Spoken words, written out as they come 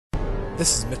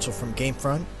This is Mitchell from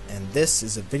Gamefront, and this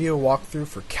is a video walkthrough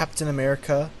for Captain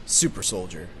America Super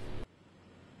Soldier.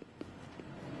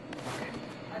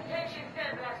 Attention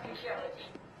Templar security.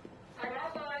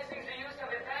 Unauthorizing the use of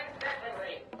advanced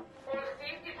weaponry. All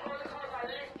safety protocols are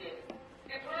listed.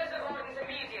 Deploy the wardens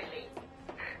immediately.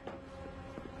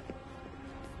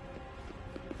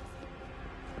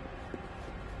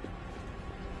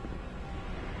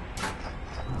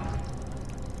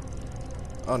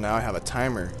 Oh, now I have a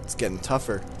timer. It's getting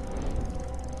tougher.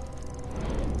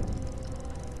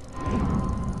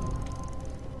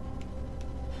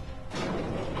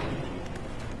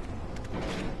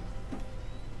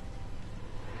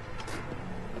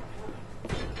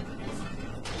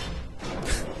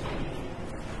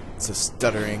 It's a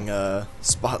stuttering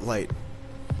spotlight.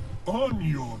 On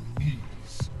your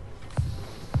knees.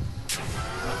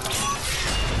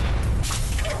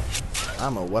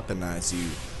 I'ma weaponize you.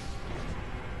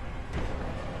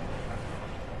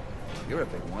 You're a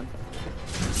big one.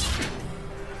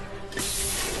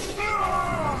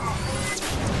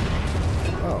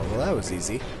 Oh, well that was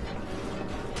easy.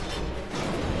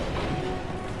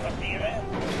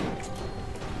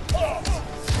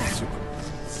 Super.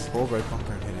 Hold right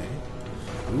bumper and hit A.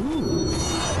 Ooh.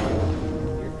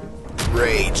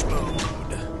 Rage mode.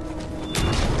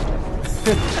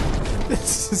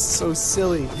 This is so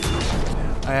silly.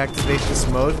 I activate this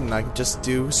mode and I can just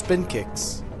do spin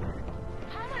kicks.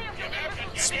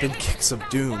 Spin kicks of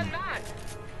doom.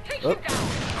 Oh,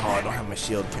 I don't have my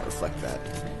shield. Can't reflect that.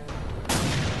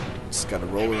 Just gotta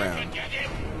roll around.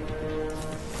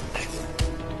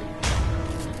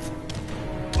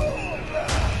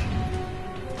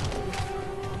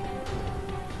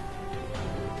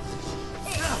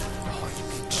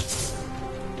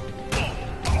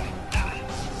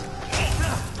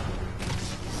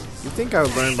 You'd think I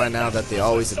would learn by now that they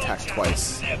always attack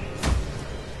twice.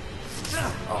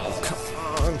 Oh, come on.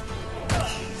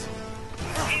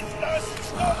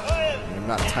 I'm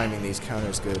not timing these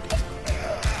counters good.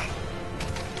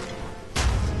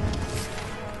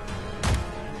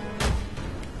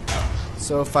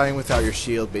 So fighting without your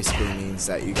shield basically means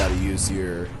that you gotta use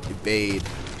your evade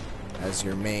as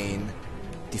your main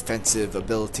defensive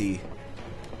ability.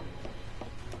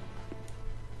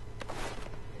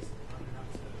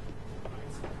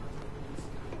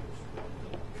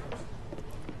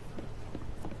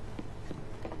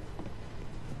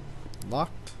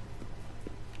 Locked.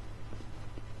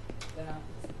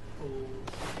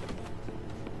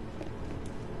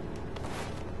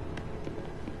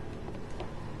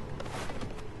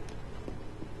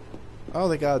 Oh,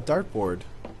 they got a dartboard.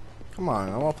 Come on,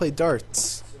 I want to play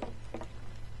darts.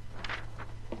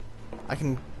 I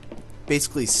can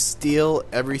basically steal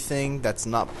everything that's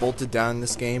not bolted down in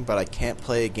this game, but I can't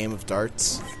play a game of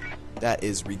darts. That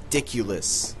is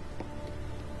ridiculous.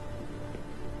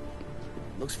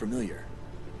 Looks familiar.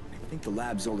 I think the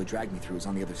lab Zola dragged me through is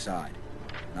on the other side.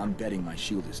 And I'm betting my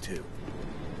shield is too.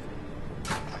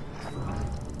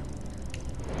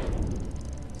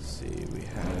 Let's see, we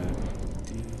have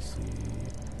DC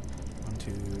 1,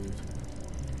 2,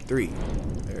 3.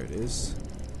 There it is.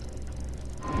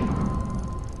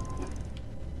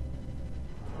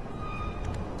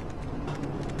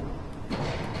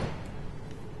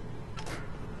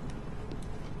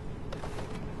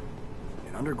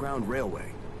 An underground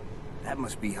railway. That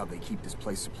must be how they keep this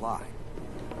place supplied.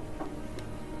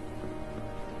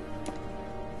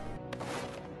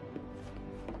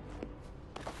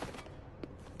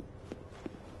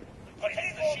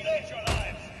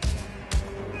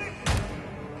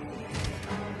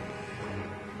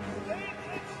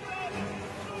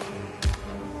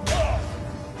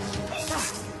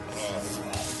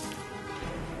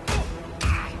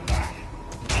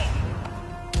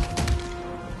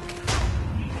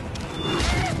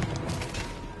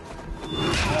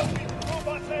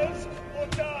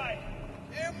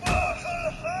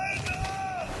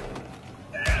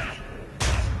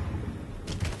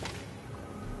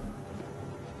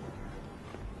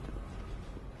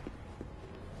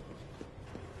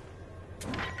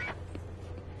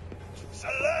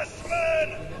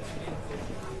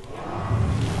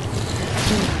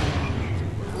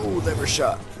 Ooh, liver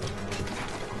shot.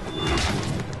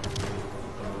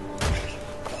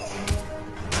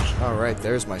 Alright,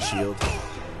 there's my shield.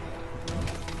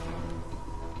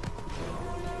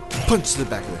 Punch to the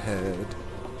back of the head.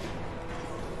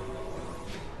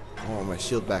 Oh, my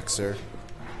shield back, sir.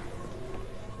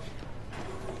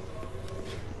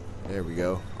 There we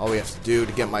go. All we have to do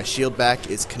to get my shield back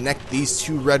is connect these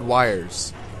two red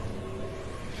wires.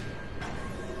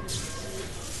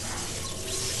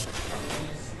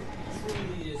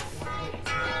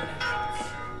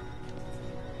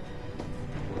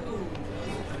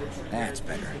 That's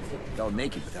better. They'll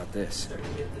make it without this.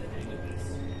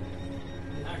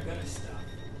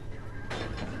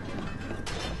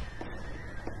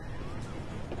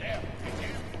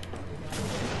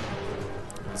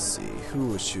 Let's see, who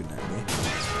was shooting at me?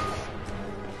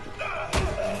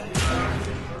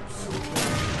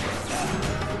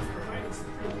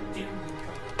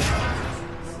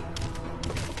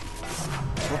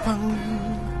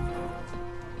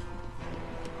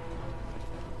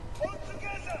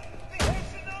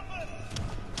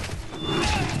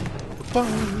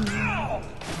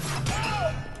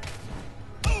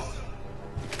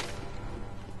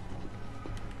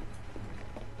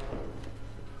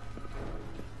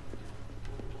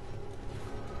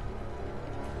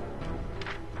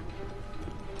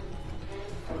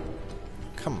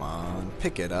 Come on,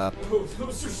 pick it up. Oh,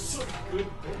 those are some good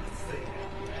bullets they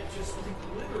have. That just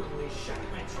literally shot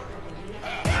my truck up in the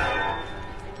air.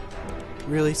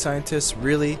 Really, scientists?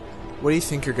 Really? What do you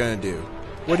think you're gonna do?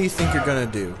 What do you think you're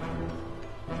gonna do?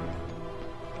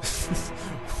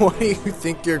 What do you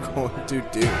think you're going to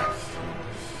do?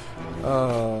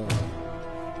 I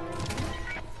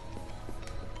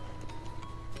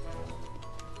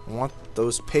want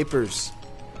those papers.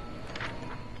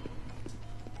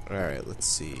 Alright, let's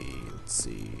see. Let's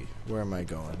see. Where am I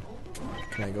going?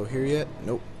 Can I go here yet?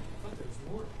 Nope.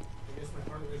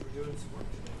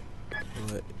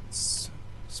 Let's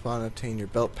spawn and obtain your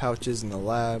belt pouches in the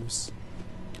labs.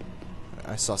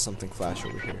 I saw something flash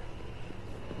over here.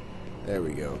 There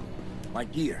we go. My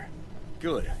gear.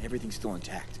 Good. Everything's still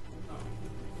intact.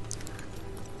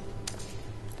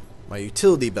 My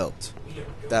utility belt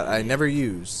that I never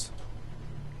use.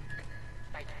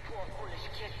 My poor foolish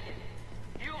kids.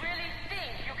 You really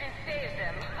think you can save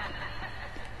them?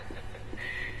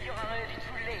 You're already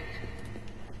too late.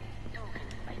 Duke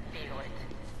is my favorite.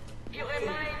 You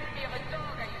remind me of a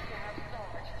dog I used to have so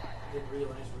much fun. Didn't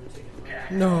realize we were taking a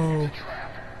ride. No.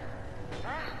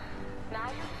 Huh? Now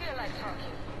you feel like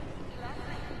talking.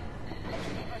 Lovely. Let's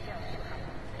see what else you have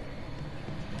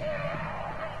to say.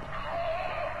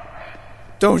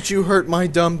 Don't you hurt my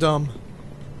dum-dum.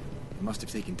 They must have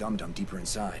taken Dum Dum deeper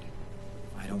inside.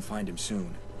 If I don't find him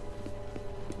soon.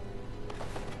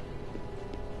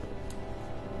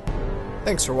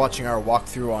 Thanks for watching our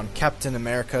walkthrough on Captain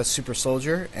America Super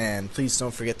Soldier, and please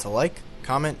don't forget to like,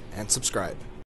 comment, and subscribe.